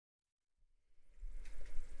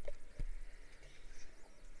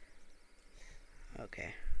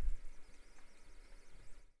Okay.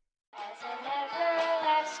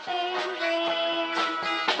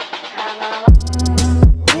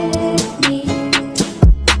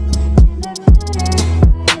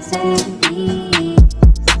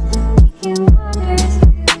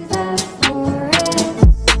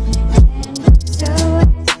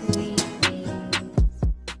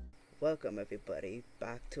 Welcome everybody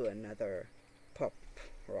back to another pop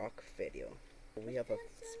rock video. We have a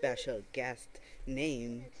special guest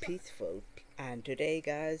named Peaceful, and today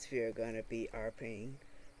guys we are going to be RPing,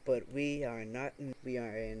 but we are in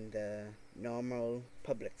the normal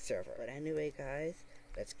public server. But anyway guys,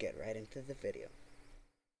 let's get right into the video.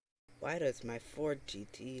 Why does my Ford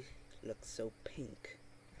GT look so pink?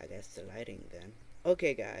 I guess the lighting then.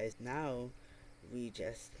 Okay guys, now we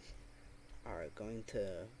just are going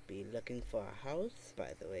to be looking for a house.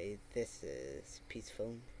 By the way, this is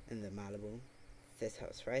Peaceful in the Malibu. This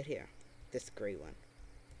house right here, this gray one.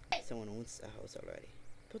 Someone owns the house already.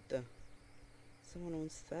 Someone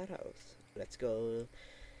owns that house. Let's go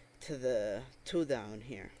to the two down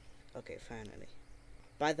here. Okay, finally.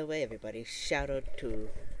 By the way, everybody, shout out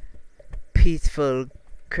to Peaceful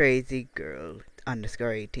Crazy Girl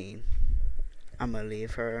 _18. I'm gonna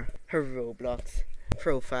leave her Roblox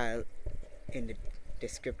profile in the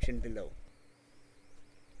description below.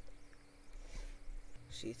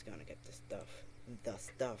 She's gonna get the stuff.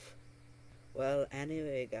 Well,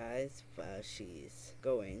 anyway guys, while she's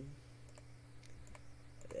going,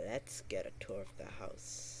 let's get a tour of the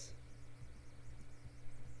house.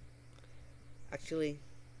 Actually,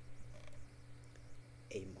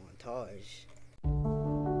 a montage.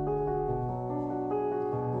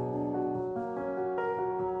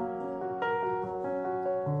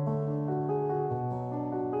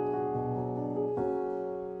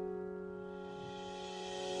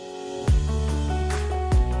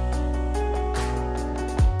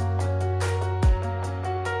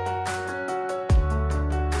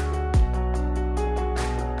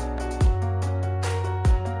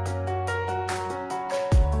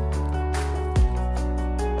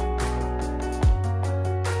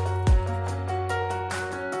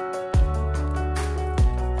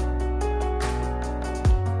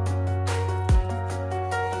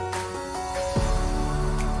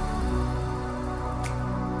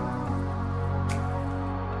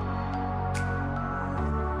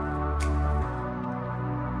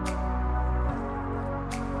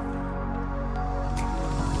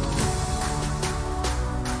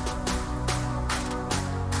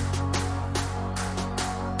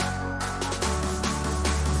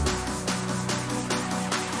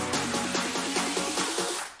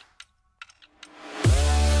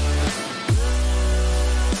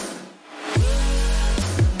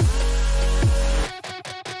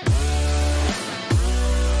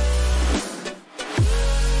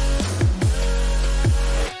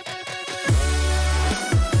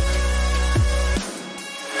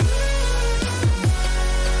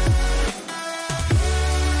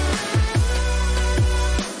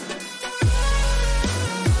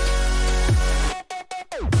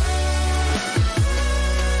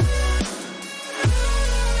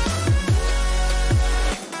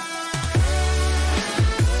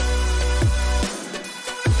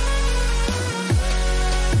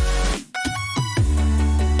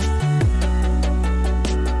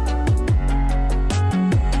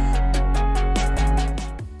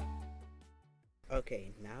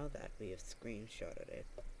 Okay, now that we have screenshotted it,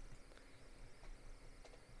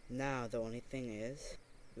 now the only thing is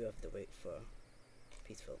we have to wait for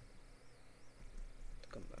Peaceful to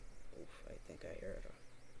come back. Oof, I think I heard her.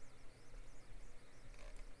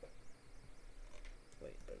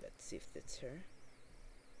 Wait, but let's see if it's her.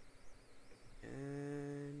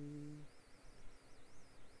 And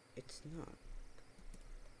it's not.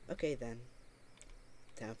 Okay then,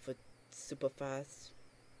 time for super fast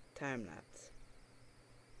time lapse.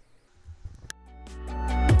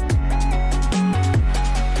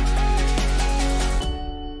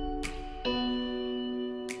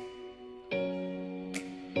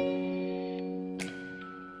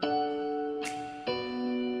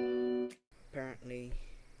 Apparently,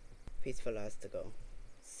 Peaceful has to go,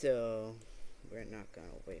 so we're not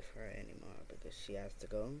gonna wait for her anymore because she has to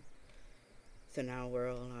go. So now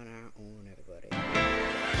we're all on our own, everybody. All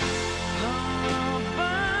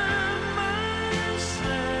by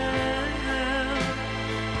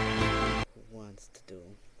myself. Who wants to do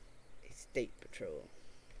a state patrol?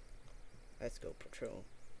 Let's go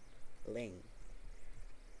patrolling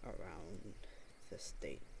around the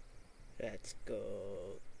state. Let's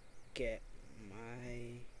go get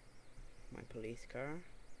my police car,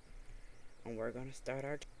 and we're gonna start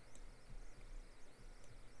our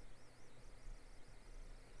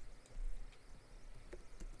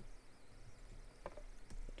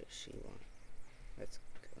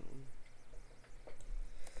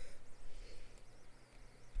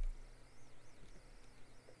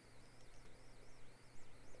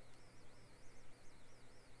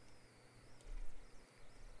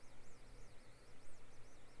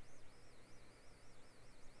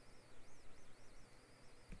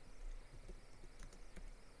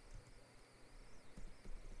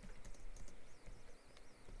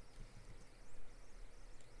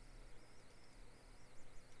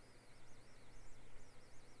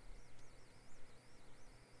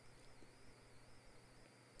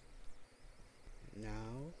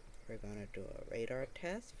do a radar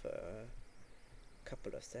test for a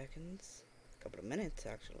couple of seconds, couple of minutes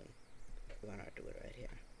actually. We're gonna do it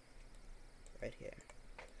right here.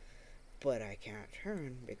 But I can't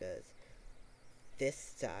turn because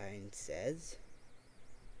this sign says,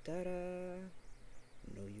 ta-da,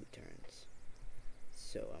 no U-turns.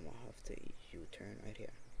 So I'm gonna have to U-turn right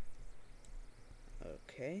here.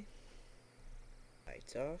 Okay.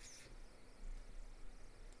 Lights off.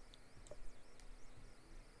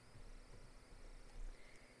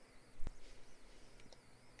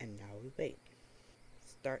 And now we wait.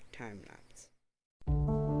 Start time lapse.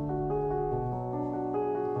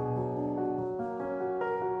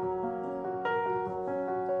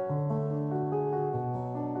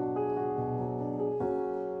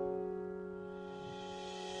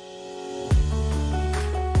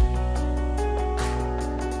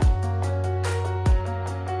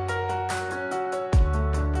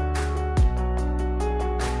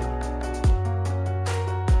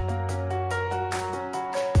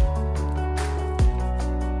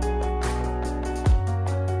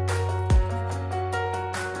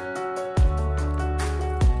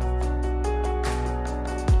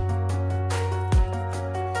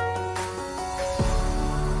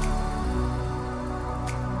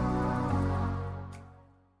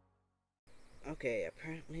 Okay,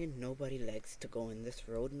 apparently nobody likes to go in this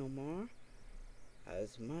road no more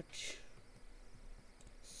as much,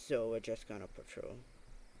 so we're just gonna patrol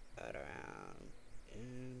at around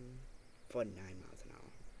 49 miles an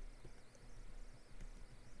hour.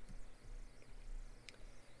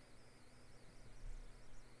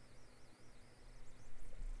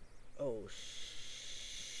 Oh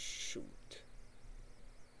shoot.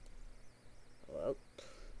 Well,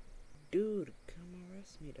 dude, come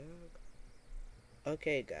arrest me, dog.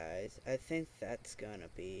 Okay guys, I think that's gonna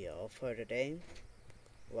be all for today.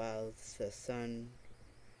 While the sun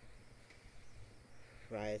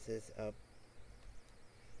rises up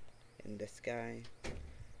in the sky.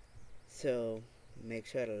 So make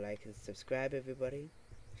sure to like and subscribe, everybody.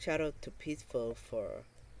 Shout out to Peaceful for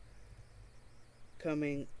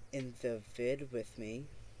coming in the vid with me.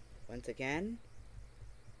 Once again,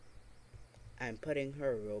 I'm putting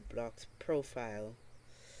her Roblox profile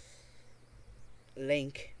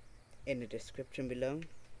link in the description below.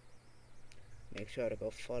 Make sure to go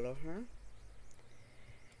follow her,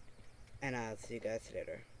 and I'll see you guys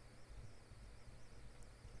later.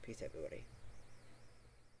 Peace, everybody.